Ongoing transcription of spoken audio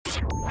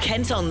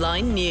Kent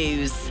Online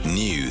News.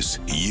 News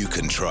you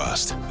can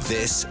trust.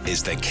 This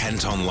is the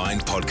Kent Online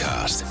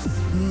Podcast.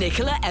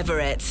 Nicola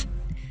Everett.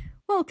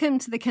 Welcome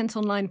to the Kent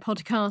Online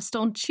Podcast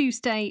on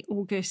Tuesday,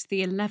 August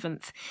the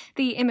 11th.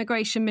 The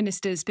Immigration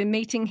Minister's been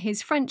meeting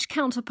his French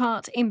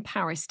counterpart in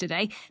Paris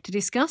today to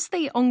discuss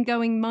the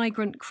ongoing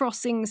migrant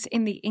crossings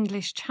in the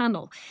English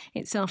Channel.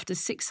 It's after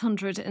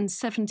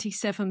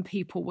 677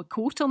 people were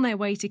caught on their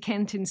way to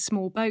Kent in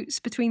small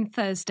boats between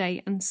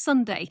Thursday and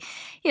Sunday.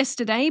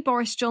 Yesterday,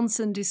 Boris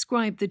Johnson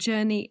described the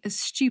journey as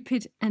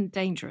stupid and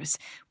dangerous.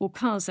 Well,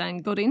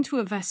 Karzan got into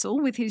a vessel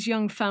with his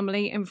young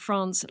family in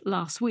France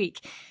last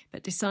week,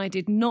 but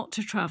decided not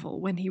to travel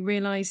when he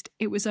realised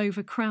it was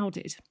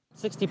overcrowded.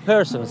 60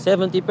 persons,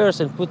 70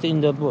 persons put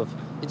in the boat.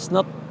 It's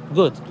not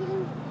good.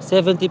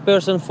 70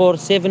 persons for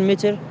 7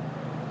 meters,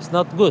 it's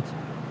not good.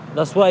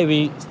 That's why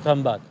we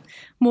come back.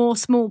 More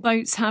small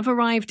boats have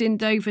arrived in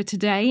Dover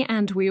today,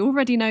 and we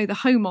already know the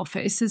Home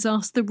Office has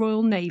asked the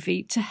Royal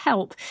Navy to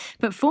help.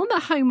 But former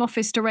Home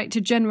Office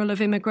Director General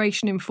of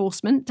Immigration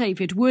Enforcement,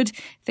 David Wood,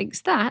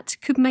 thinks that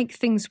could make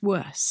things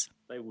worse.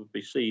 They would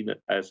be seen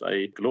as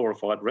a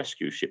glorified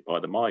rescue ship by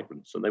the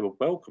migrants, and they would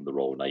welcome the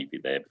Royal Navy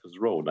there because the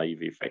Royal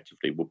Navy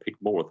effectively will pick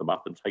more of them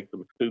up and take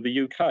them to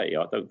the UK.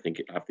 I don't think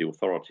it have the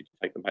authority to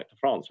take them back to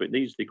France. So it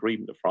needs the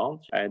agreement of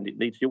France, and it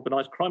needs the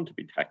organised crime to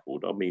be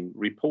tackled. I mean,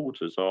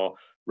 reporters are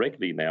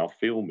regularly now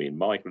filming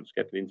migrants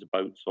getting into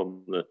boats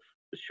on the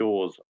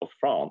shores of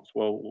France.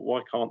 Well,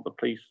 why can't the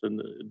police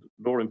and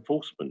law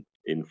enforcement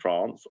in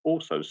France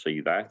also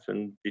see that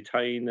and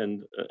detain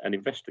and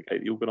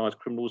investigate the organised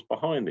criminals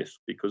behind this,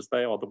 because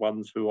they are the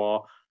ones who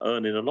are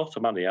earning a lot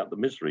of money out of the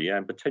misery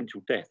and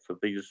potential death of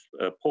these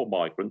poor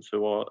migrants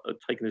who are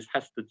taking this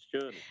hazardous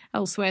journey.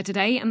 Elsewhere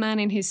today, a man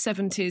in his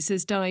 70s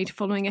has died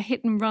following a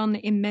hit and run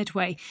in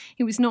Medway.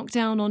 He was knocked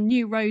down on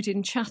New Road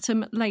in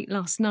Chatham late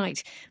last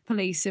night.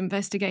 Police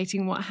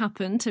investigating what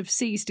happened have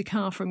seized a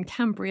car from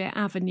Cambria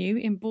Avenue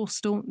in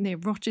Borstal near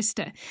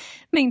Rochester.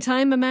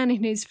 Meantime, a man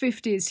in his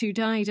 50s who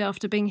died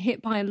after being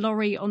hit by a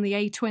lorry on the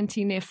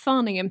A20 near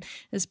Farningham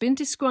has been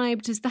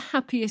described as the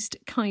happiest,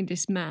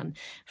 kindest man.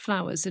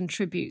 Flowers and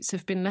tributes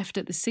have been left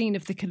at the scene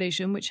of the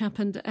collision, which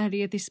happened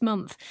earlier this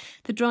month.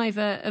 The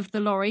driver of the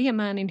lorry, a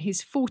man in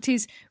his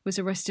 40s, was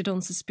arrested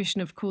on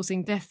suspicion of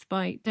causing death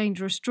by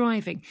dangerous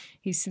driving.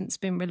 He's since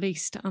been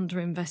released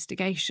under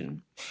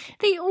investigation.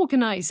 The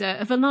organiser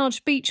of a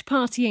large beach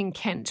party in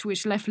Kent,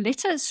 which left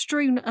litter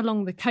strewn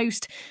along the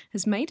coast,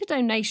 has made a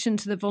donation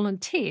to the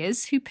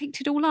volunteers who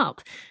picked it all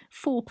up.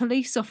 4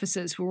 police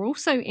officers were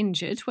also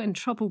injured when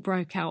trouble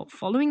broke out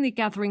following the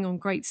gathering on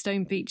Great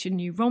Stone Beach in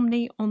New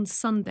Romney on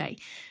Sunday.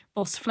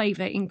 Boss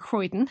Flavour in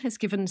Croydon has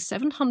given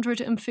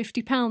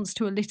 £750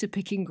 to a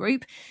litter-picking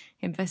group.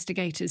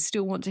 Investigators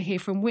still want to hear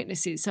from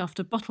witnesses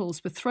after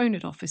bottles were thrown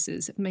at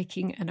officers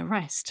making an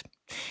arrest.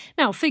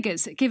 Now,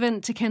 figures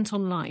given to Kent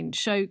Online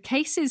show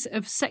cases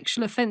of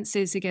sexual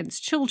offences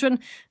against children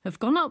have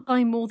gone up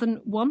by more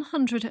than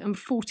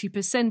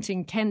 140%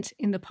 in Kent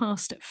in the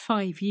past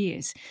 5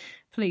 years.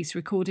 Police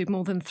recorded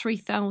more than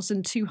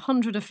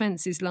 3,200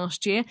 offences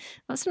last year.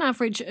 That's an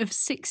average of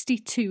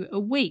 62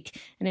 a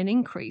week, and an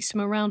increase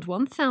from around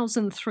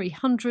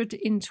 1,300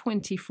 in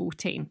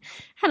 2014.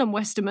 Helen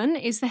Westerman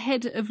is the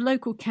head of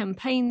local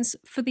campaigns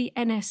for the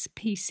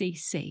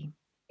NSPCC.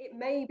 It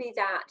may be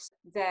that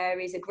there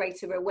is a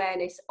greater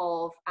awareness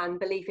of and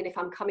belief in, if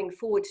I'm coming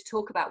forward to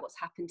talk about what's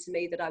happened to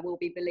me, that I will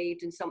be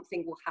believed and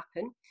something will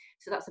happen.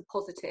 So that's a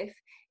positive.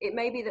 It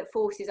may be that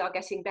forces are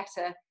getting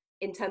better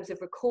in terms of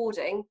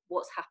recording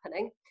what's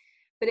happening,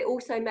 but it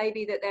also may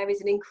be that there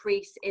is an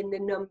increase in the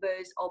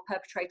numbers of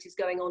perpetrators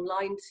going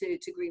online to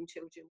groom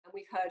children. And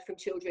we've heard from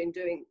children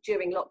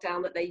during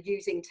lockdown that they're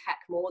using tech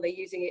more, they're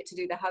using it to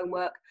do their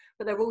homework,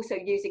 but they're also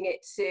using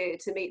it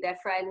to meet their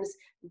friends,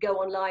 go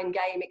online,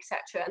 game,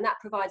 etc. And that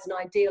provides an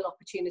ideal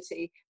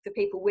opportunity for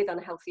people with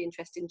unhealthy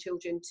interest in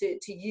children to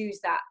use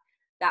that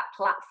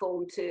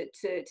platform to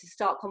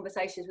start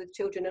conversations with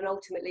children and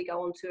ultimately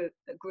go on to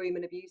groom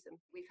and abuse them.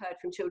 We've heard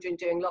from children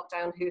during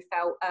lockdown who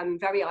felt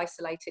very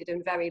isolated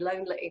and very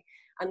lonely,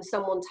 and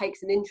someone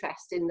takes an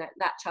interest in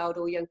that child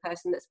or young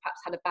person that's perhaps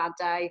had a bad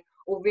day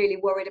or really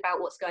worried about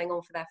what's going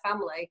on for their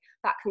family.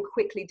 That can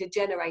quickly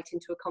degenerate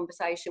into a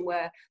conversation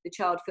where the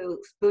child feels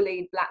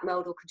bullied,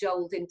 blackmailed or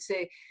cajoled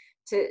into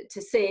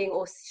seeing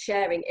or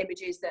sharing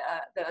images that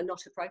are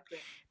not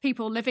appropriate.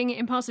 People living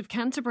in parts of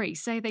Canterbury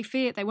say they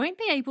fear they won't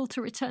be able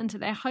to return to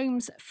their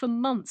homes for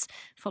months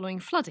following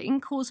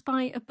flooding caused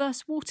by a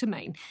burst water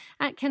main.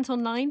 At Kent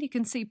Online, you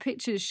can see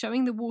pictures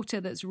showing the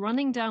water that's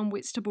running down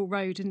Whitstable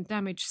Road and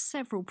damaged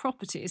several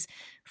properties.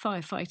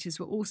 Firefighters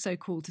were also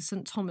called to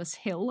St Thomas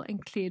Hill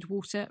and cleared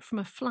water from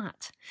a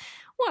flat.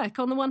 Work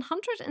on the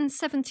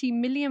 £170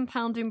 million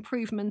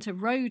improvement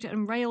of road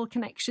and rail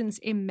connections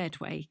in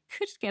Medway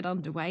could get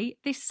underway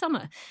this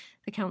summer.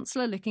 The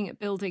council are looking at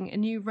building a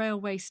new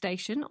railway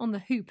station on the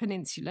Hoo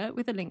Peninsula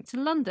with a link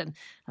to London,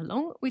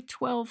 along with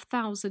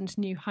 12,000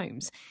 new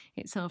homes.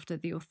 It's after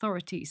the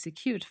authority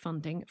secured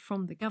funding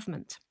from the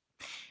government.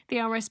 The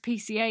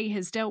RSPCA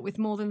has dealt with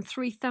more than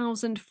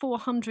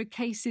 3,400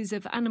 cases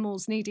of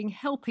animals needing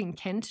help in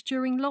Kent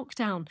during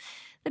lockdown.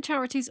 The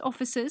charity's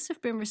officers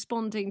have been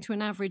responding to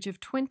an average of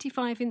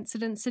 25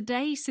 incidents a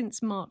day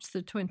since March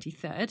the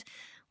 23rd.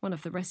 One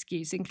of the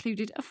rescues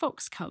included a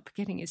fox cub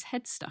getting his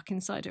head stuck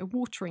inside a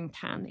watering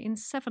can in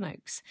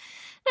Sevenoaks.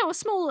 Now, a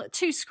small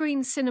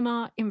two-screen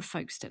cinema in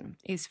Folkestone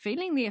is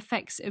feeling the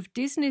effects of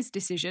Disney's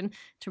decision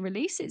to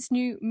release its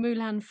new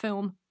Mulan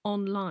film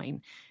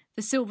online.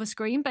 The silver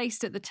screen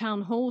based at the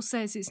town hall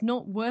says it's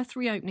not worth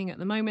reopening at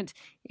the moment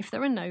if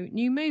there are no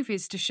new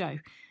movies to show.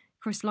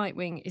 Chris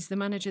Lightwing is the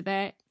manager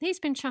there. He's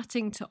been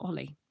chatting to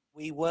Ollie.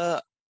 We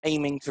were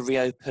aiming to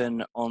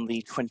reopen on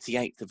the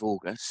 28th of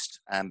August,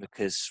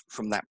 because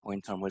from that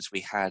point onwards we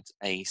had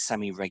a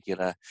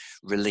semi-regular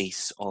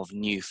release of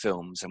new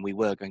films, and we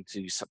were going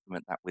to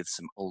supplement that with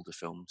some older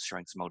films,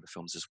 showing some older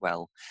films as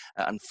well.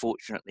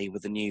 Unfortunately,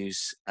 with the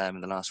news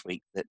in the last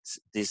week that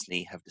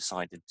Disney have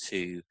decided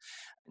to,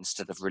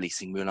 instead of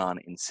releasing Mulan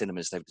in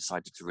cinemas, they've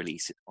decided to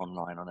release it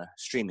online on a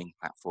streaming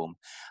platform.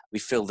 We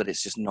feel that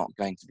it's just not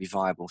going to be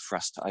viable for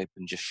us to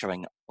open just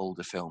showing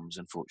older films,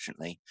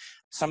 unfortunately.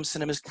 Some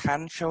cinemas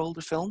can show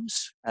older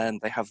films,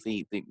 and they have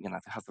the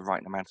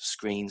right amount of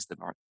screens, the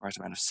right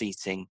amount of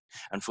seating.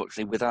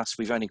 Unfortunately, with us,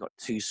 we've only got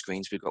two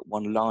screens. We've got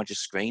one larger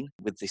screen.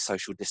 With the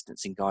social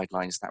distancing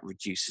guidelines, that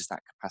reduces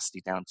that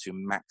capacity down to a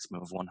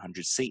maximum of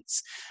 100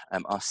 seats.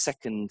 Our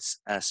second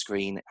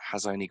screen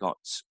has only got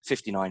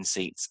 59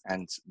 seats,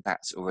 and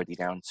that's already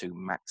down to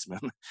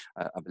maximum.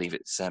 I believe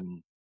it's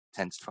 10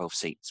 to 12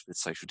 seats with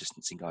social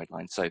distancing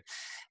guidelines. So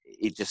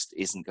it just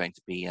isn't going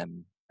to be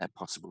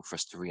possible for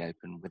us to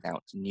reopen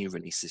without new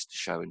releases to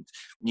show and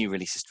new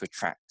releases to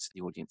attract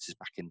the audiences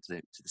back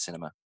into the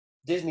cinema.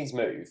 Disney's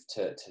move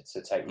to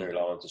take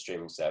Mulan onto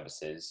streaming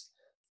services,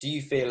 do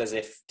you feel as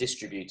if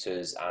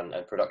distributors and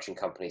production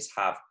companies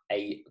have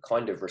a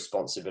kind of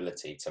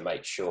responsibility to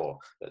make sure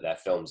that their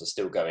films are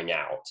still going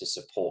out to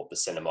support the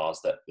cinemas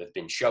that have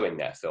been showing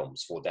their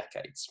films for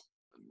decades?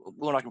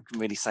 All I can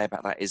really say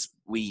about that is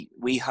we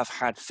have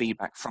had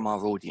feedback from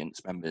our audience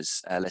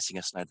members letting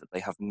us know that they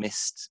have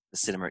missed the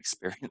cinema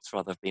experience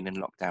while they've been in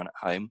lockdown at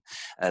home.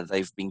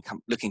 They've been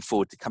looking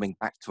forward to coming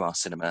back to our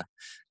cinema,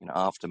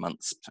 after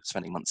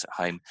spending months at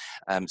home.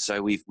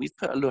 So we've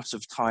put a lot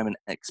of time and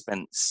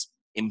expense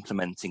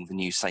implementing the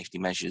new safety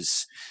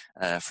measures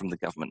from the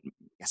government,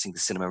 getting the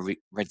cinema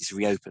ready to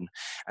reopen.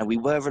 And we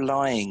were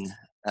relying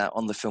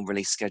on the film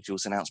release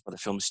schedules announced by the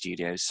film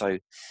studios. So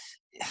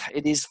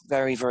it is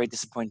very, very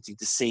disappointing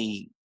to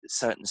see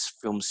certain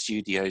film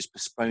studios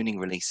postponing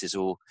releases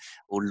or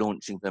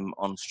launching them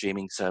on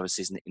streaming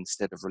services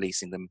instead of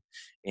releasing them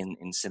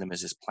in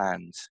cinemas as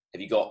planned.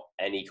 Have you got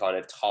any kind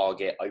of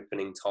target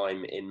opening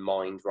time in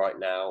mind right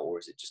now, or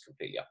is it just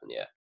completely up in the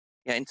air?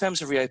 Yeah, in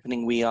terms of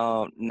reopening, we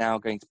are now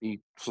going to be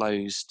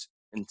closed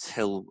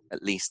until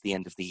at least the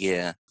end of the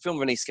year. Film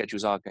release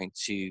schedules are going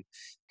to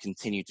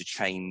continue to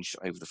change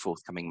over the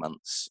forthcoming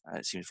months.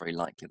 It seems very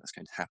likely that's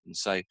going to happen.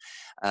 So,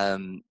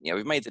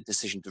 we've made the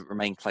decision to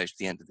remain closed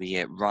to the end of the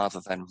year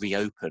rather than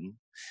reopen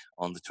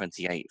on the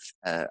 28th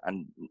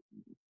and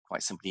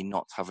quite simply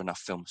not have enough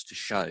films to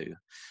show.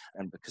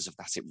 And because of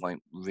that, it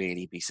won't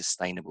really be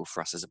sustainable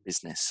for us as a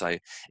business. So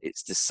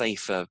it's the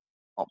safer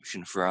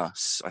option for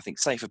us. I think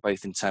safer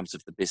both in terms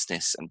of the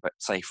business but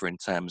safer in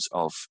terms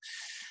of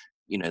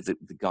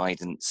the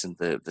guidance and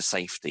the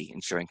safety,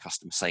 ensuring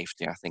customer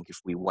safety. I think if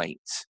we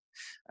wait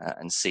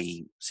and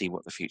see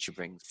what the future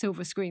brings.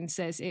 Silver Screen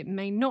says it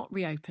may not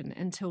reopen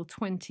until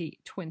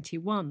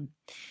 2021.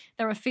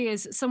 There are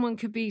fears someone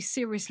could be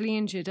seriously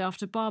injured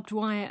after barbed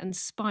wire and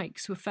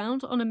spikes were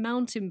found on a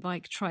mountain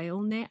bike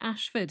trail near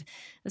Ashford.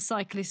 A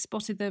cyclist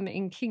spotted them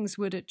in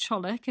Kingswood at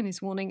Chollock and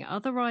is warning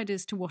other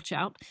riders to watch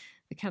out.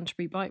 The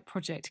Canterbury Bike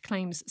Project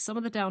claims some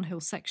of the downhill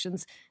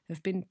sections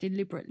have been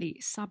deliberately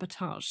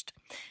sabotaged.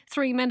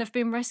 3 men have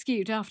been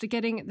rescued after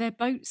getting their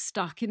boat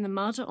stuck in the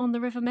mud on the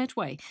River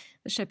Medway.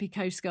 The Sheppey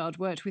Coast Guard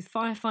worked with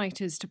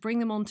firefighters to bring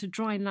them onto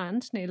dry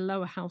land near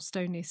Lower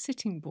Housestone near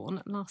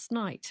Sittingbourne last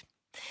night.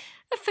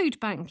 A food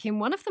bank in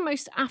one of the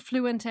most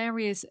affluent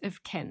areas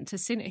of Kent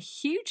has seen a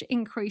huge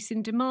increase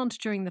in demand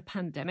during the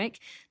pandemic,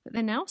 but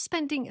they're now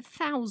spending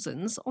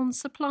thousands on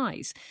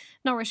supplies.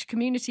 Norwich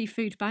Community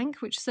Food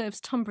Bank, which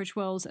serves Tunbridge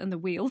Wells and the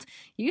Weald,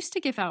 used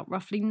to give out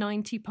roughly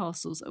 90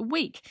 parcels a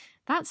week.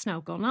 That's now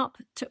gone up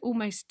to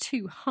almost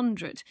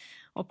 200.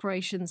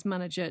 Operations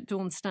manager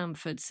Dawn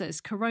Stanford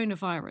says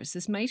coronavirus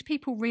has made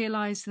people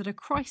realise that a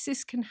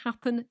crisis can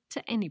happen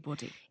to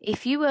anybody.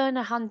 If you earn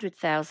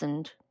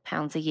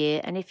 £100,000 a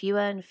year and if you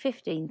earn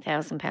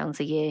 £15,000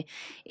 a year,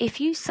 if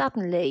you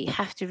suddenly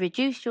have to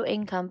reduce your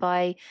income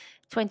by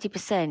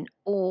 20%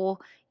 or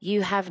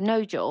you have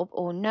no job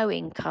or no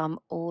income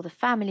or the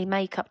family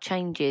makeup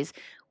changes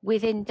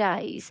within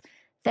days,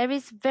 there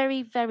is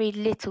very, very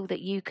little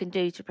that you can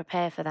do to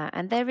prepare for that.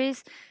 And there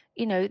is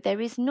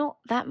not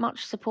that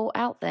much support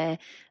out there.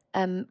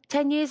 10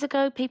 years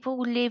ago, people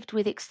lived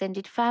with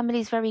extended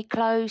families very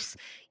close.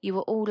 You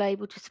were all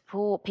able to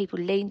support. People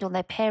leaned on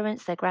their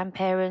parents, their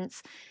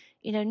grandparents.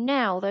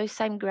 Now those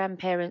same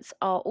grandparents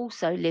are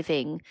also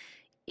living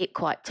it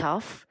quite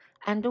tough,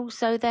 and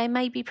also they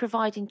may be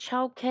providing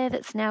childcare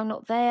that's now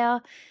not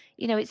there.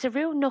 It's a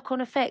real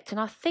knock-on effect, and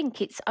I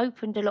think it's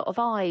opened a lot of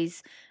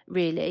eyes,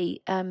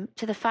 really,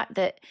 to the fact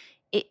that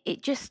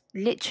it just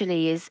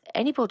literally is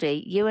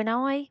anybody, you and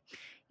I,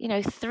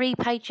 3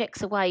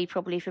 paychecks away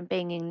probably from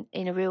being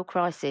in a real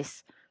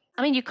crisis.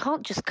 I mean, you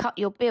can't just cut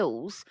your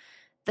bills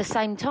the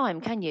same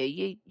time, can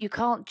you? You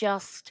can't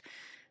just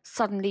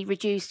suddenly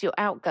reduce your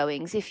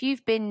outgoings. If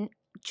you've been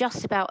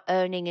just about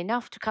earning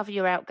enough to cover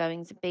your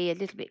outgoings and be a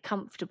little bit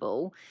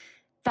comfortable,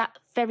 that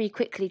very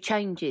quickly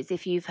changes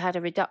if you've had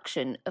a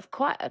reduction of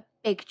quite a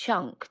big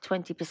chunk,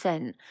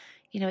 20%.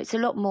 It's a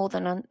lot more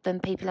than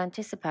people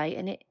anticipate.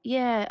 And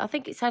I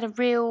think it's had a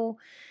real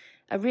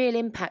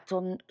impact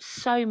on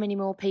so many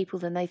more people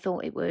than they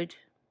thought it would.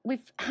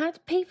 We've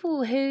had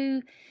people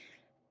who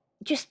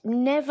just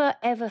never,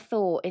 ever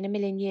thought in a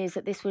million years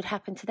that this would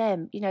happen to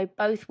them,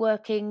 both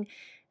working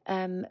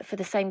for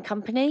the same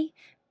company,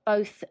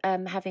 both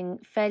having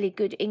fairly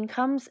good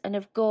incomes, and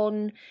have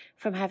gone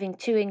from having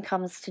 2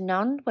 incomes to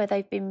none, where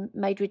they've been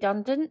made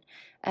redundant.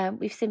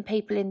 We've seen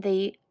people in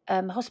the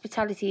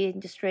hospitality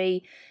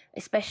industry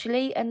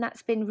especially, and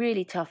that's been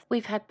really tough.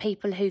 We've had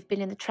people who've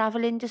been in the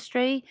travel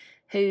industry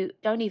who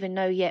don't even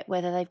know yet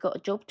whether they've got a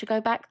job to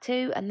go back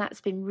to, and that's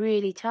been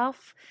really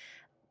tough.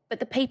 But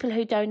the people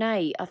who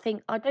donate,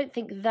 I don't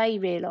think they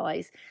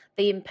realise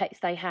the impacts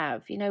they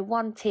have.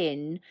 1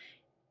 tin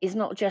is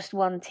not just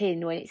 1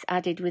 tin when it's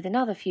added with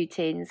another few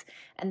tins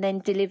and then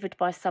delivered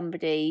by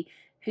somebody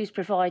who's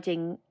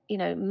providing,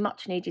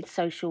 much needed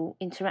social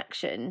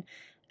interaction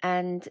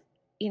and,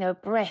 a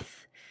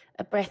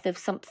breath of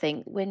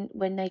something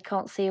when they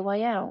can't see a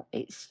way out.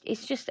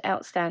 It's just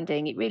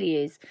outstanding. It really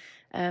is.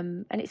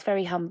 And it's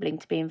very humbling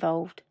to be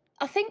involved.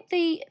 I think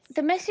the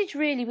message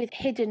really with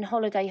hidden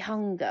holiday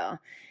hunger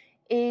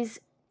is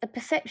the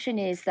perception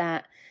is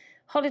that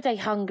holiday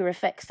hunger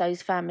affects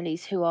those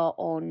families who are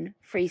on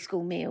free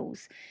school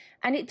meals.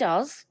 And it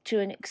does to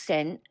an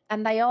extent,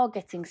 and they are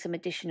getting some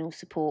additional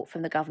support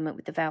from the government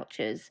with the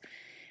vouchers.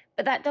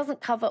 But that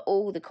doesn't cover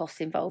all the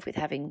costs involved with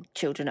having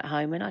children at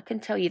home. And I can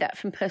tell you that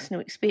from personal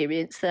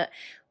experience that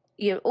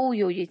all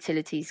your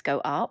utilities go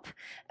up.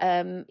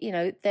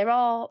 There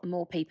are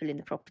more people in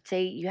the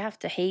property. You have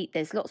to heat.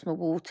 There's lots more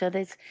water.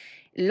 There's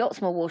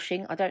lots more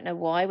washing. I don't know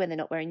why when they're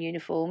not wearing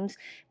uniforms.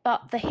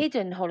 But the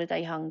hidden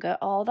holiday hunger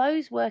are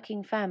those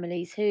working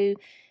families who,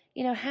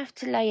 have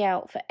to lay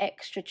out for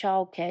extra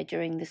childcare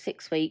during the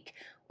 6-week,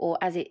 or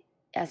as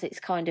it's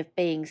kind of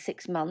being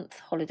 6-month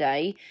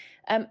holiday.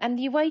 And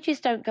your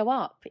wages don't go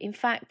up. In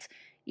fact,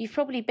 you've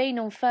probably been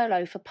on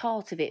furlough for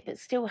part of it, but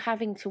still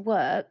having to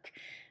work.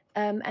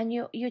 And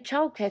your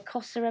childcare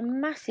costs are a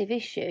massive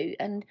issue,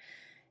 and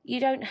you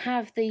don't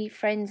have the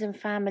friends and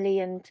family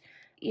and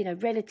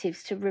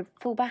relatives to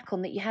fall back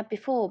on that you had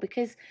before,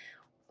 because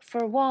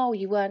for a while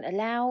you weren't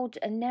allowed,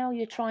 and now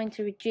you're trying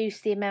to reduce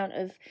the amount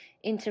of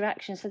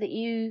interaction so that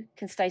you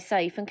can stay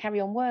safe and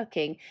carry on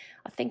working.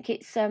 I think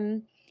it's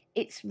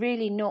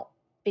really not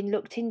been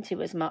looked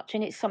into as much,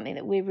 and it's something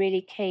that we're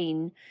really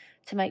keen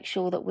to make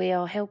sure that we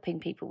are helping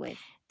people with.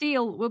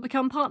 Deal will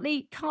become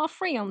partly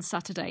car-free on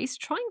Saturdays,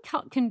 try and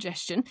cut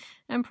congestion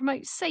and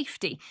promote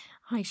safety.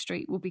 High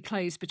Street will be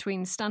closed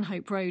between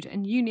Stanhope Road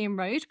and Union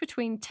Road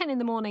between 10 in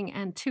the morning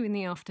and 2 in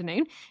the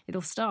afternoon.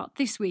 It'll start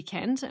this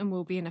weekend and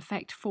will be in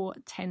effect for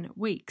 10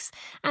 weeks.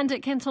 And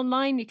at Kent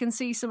Online, you can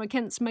see some of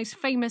Kent's most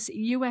famous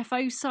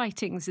UFO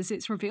sightings, as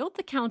it's revealed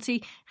the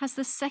county has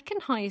the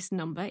 2nd highest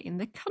number in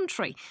the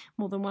country.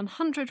 More than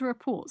 100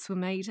 reports were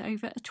made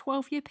over a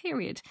 12-year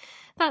period.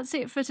 That's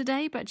it for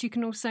today, but you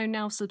can also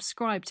now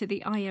subscribe to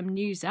the IM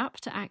News app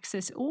to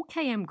access all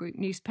KM Group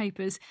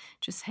newspapers.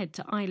 Just head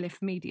to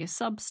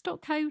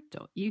iliffmediasubs.co.uk.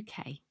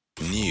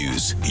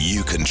 News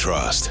you can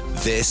trust.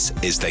 This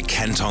is the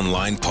Kent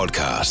Online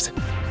Podcast.